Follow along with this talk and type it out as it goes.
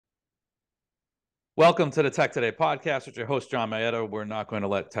Welcome to the Tech Today podcast with your host, John Mayetta. We're not going to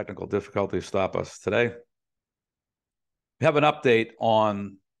let technical difficulties stop us today. We have an update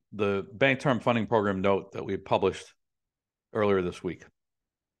on the Bank Term Funding Program note that we published earlier this week.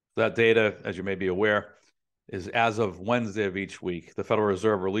 That data, as you may be aware, is as of Wednesday of each week. The Federal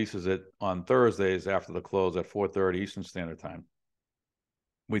Reserve releases it on Thursdays after the close at 4:30 Eastern Standard Time.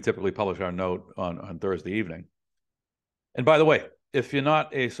 We typically publish our note on Thursday evening. And by the way, if you're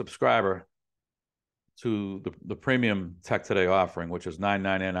not a subscriber to the premium Tech Today offering, which is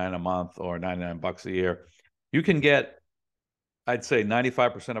 $9.99 a month or $99 a year, you can get, I'd say,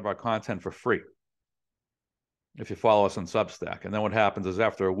 95% of our content for free if you follow us on Substack. And then what happens is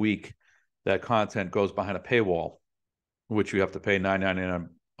after a week, that content goes behind a paywall, which you have to pay $9.99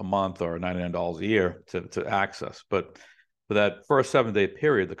 a month or $99 a year to access. But for that first 7-day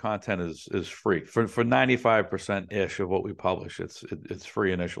period, the content is free for 95% ish of what we publish. It's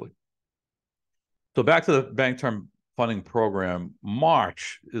free initially. So back to the Bank Term Funding Program,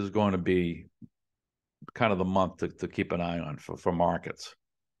 March is going to be kind of the month to keep an eye on for markets,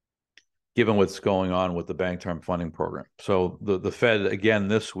 given what's going on with the Bank Term Funding Program. So the Fed, again,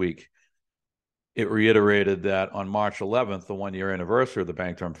 this week, it reiterated that on March 11th, the one-year anniversary of the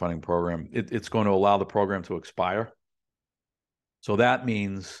Bank Term Funding Program, it's going to allow the program to expire. So that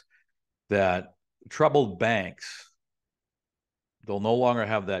means that troubled banks, they'll no longer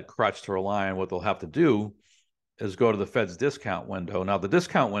have that crutch to rely on. What they'll have to do is go to the Fed's discount window. Now, the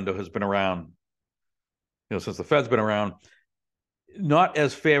discount window has been around, since the Fed's been around, not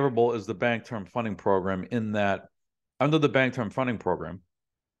as favorable as the Bank Term Funding Program in that under the Bank Term Funding Program,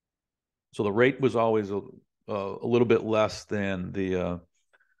 so the rate was always a little bit less than the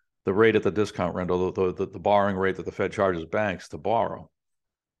rate at the discount window, the borrowing rate that the Fed charges banks to borrow.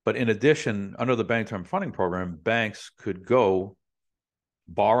 But in addition, under the Bank Term Funding Program, banks could go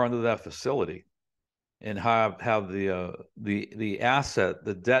borrow under that facility and have the asset,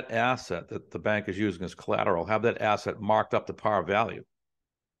 the debt asset that the bank is using as collateral, have that asset marked up to par value,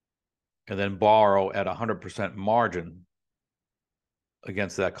 and then borrow at 100% margin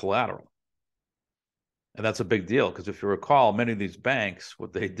against that collateral. And that's a big deal because if you recall, many of these banks,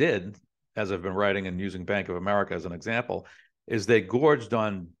 what they did, as I've been writing and using Bank of America as an example, is they gorged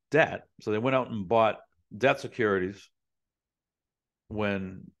on debt. So they went out and bought debt securities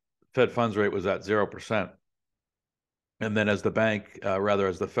when Fed funds rate was at 0%. And then as the bank,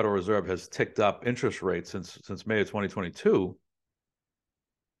 as the Federal Reserve has ticked up interest rates since May of 2022,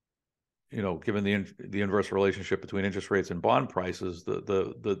 given the inverse relationship between interest rates and bond prices,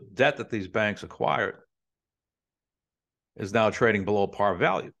 the debt that these banks acquired is now trading below par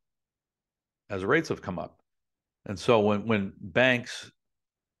value as rates have come up. And so when banks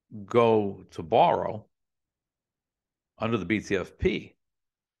go to borrow under the BTFP,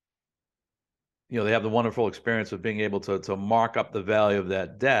 they have the wonderful experience of being able to mark up the value of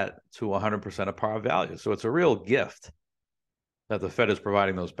that debt to 100% of par value. So it's a real gift that the Fed is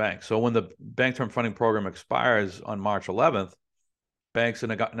providing those banks. So when the Bank Term Funding Program expires on March 11th, banks are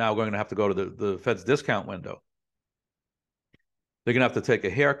now going to have to go to the Fed's discount window. They're going to have to take a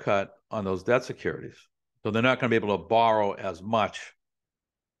haircut on those debt securities. So they're not going to be able to borrow as much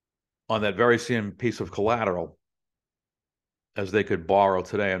on that very same piece of collateral as they could borrow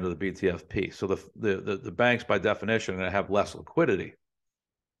today under the BTFP. So the banks, by definition, are going to have less liquidity.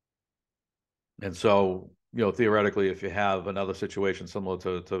 And so, theoretically, if you have another situation similar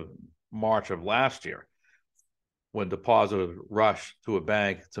to March of last year, when depositors rush to a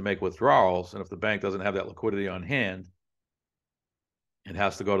bank to make withdrawals, and if the bank doesn't have that liquidity on hand, it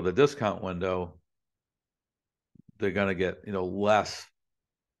has to go to the discount window, they're going to get, less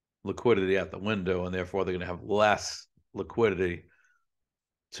liquidity at the window, and therefore they're going to have less liquidity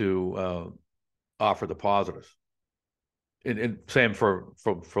to offer depositors. And same for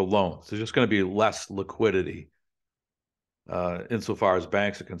loans. There's just going to be less liquidity insofar as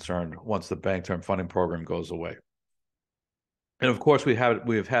banks are concerned once the Bank Term Funding Program goes away. And of course, we've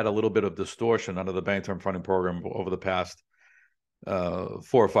had a little bit of distortion under the Bank Term Funding Program over the past 4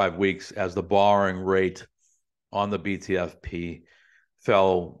 or 5 weeks as the borrowing rate on the BTFP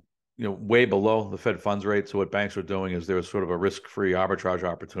fell way below the Fed funds rate. So what banks were doing is there was sort of a risk-free arbitrage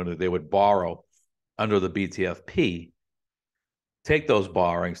opportunity. They would borrow under the BTFP, take those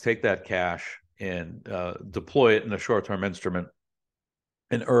borrowings, take that cash, and deploy it in a short-term instrument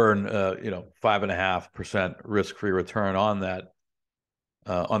and earn 5.5% risk-free return on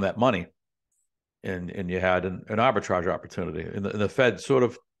that money. And you had an arbitrage opportunity. And the Fed sort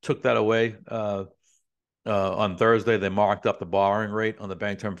of took that away. On Thursday, they marked up the borrowing rate on the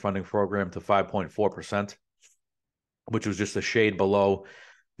Bank Term Funding Program to 5.4%, which was just a shade below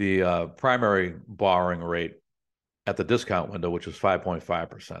the primary borrowing rate at the discount window, which is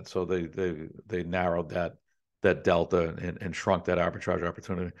 5.5%. So they narrowed that delta and shrunk that arbitrage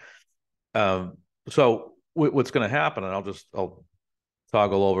opportunity. So what's going to happen, and I'll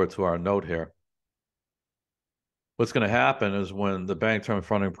toggle over to our note here. What's going to happen is when the Bank Term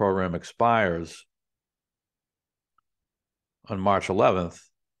Funding Program expires on March 11th,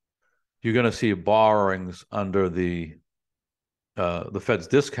 you're going to see borrowings under the Fed's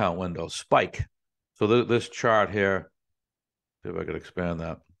discount window spike. So this chart here, see if I could expand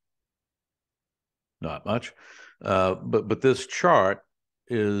that. Not much, but this chart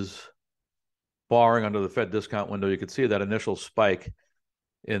is borrowing under the Fed discount window. You could see that initial spike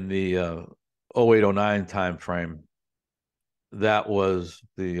in the 08-09 time frame. That was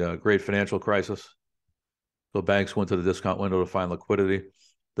the great financial crisis. So banks went to the discount window to find liquidity.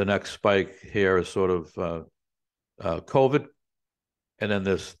 The next spike here is sort of COVID. And then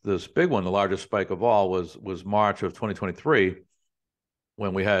this big one, the largest spike of all, was March of 2023,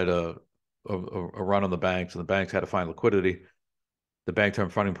 when we had a run on the banks, and the banks had to find liquidity. The Bank Term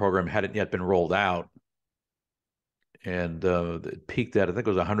Funding Program hadn't yet been rolled out, and it peaked at, I think it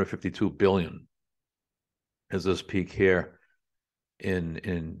was 152 billion. Is this peak here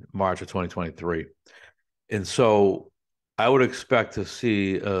in March of 2023? And so I would expect to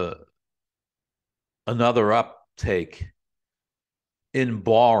see another uptake in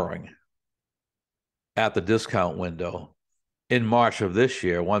borrowing at the discount window in March of this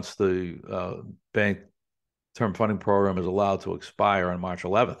year, once the Bank Term Funding Program is allowed to expire on March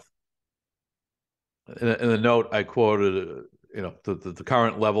 11th. In the note I quoted, the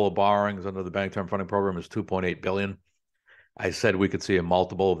current level of borrowings under the Bank Term Funding Program is 2.8 billion. I said we could see a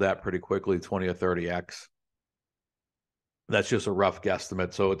multiple of that pretty quickly, 20 or 30x. That's just a rough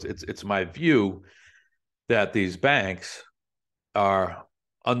guesstimate. So it's my view that these banks are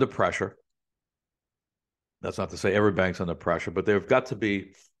under pressure. That's not to say every bank's under pressure, but there've got to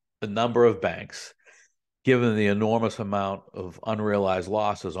be a number of banks, given the enormous amount of unrealized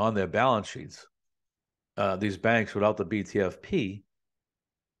losses on their balance sheets. These banks without the BTFP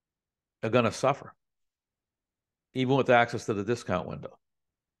are going to suffer, even with access to the discount window.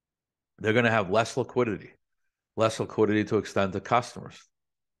 They're going to have less liquidity to extend to customers.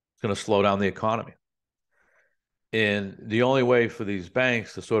 It's going to slow down the economy. And the only way for these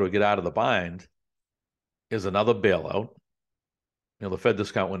banks to sort of get out of the bind is another bailout. The Fed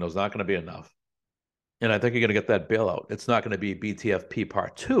discount window is not going to be enough. And I think you're going to get that bailout. It's not going to be BTFP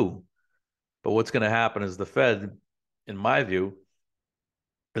Part 2, but what's going to happen is the Fed, in my view,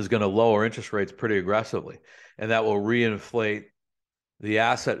 is going to lower interest rates pretty aggressively. And that will reinflate the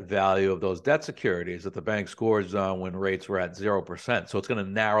asset value of those debt securities that the bank scores on when rates were at 0%. So it's going to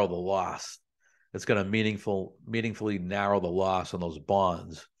narrow the loss. It's going to meaningfully narrow the loss on those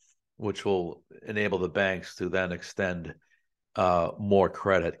bonds, which will enable the banks to then extend more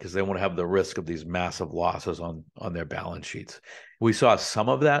credit, because they won't have the risk of these massive losses on their balance sheets. We saw some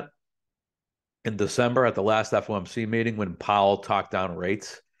of that in December at the last FOMC meeting when Powell talked down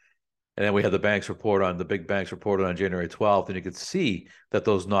rates. And then we had the big banks reported on January 12th, and you could see that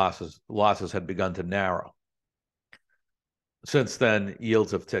those losses had begun to narrow. Since then,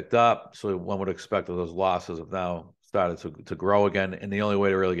 yields have ticked up, so one would expect that those losses have now started to grow again. And the only way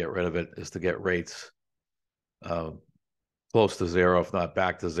to really get rid of it is to get rates close to zero, if not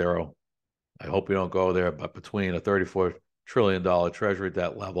back to zero. I hope we don't go there, but between a $34 trillion Treasury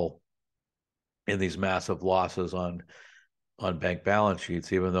debt level and these massive losses on bank balance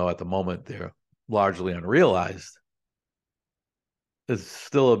sheets, even though at the moment they're largely unrealized, it's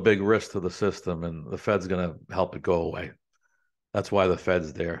still a big risk to the system, and the Fed's going to help it go away. That's why the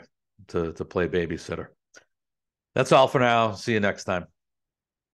Fed's there, to play babysitter. That's all for now. See you next time.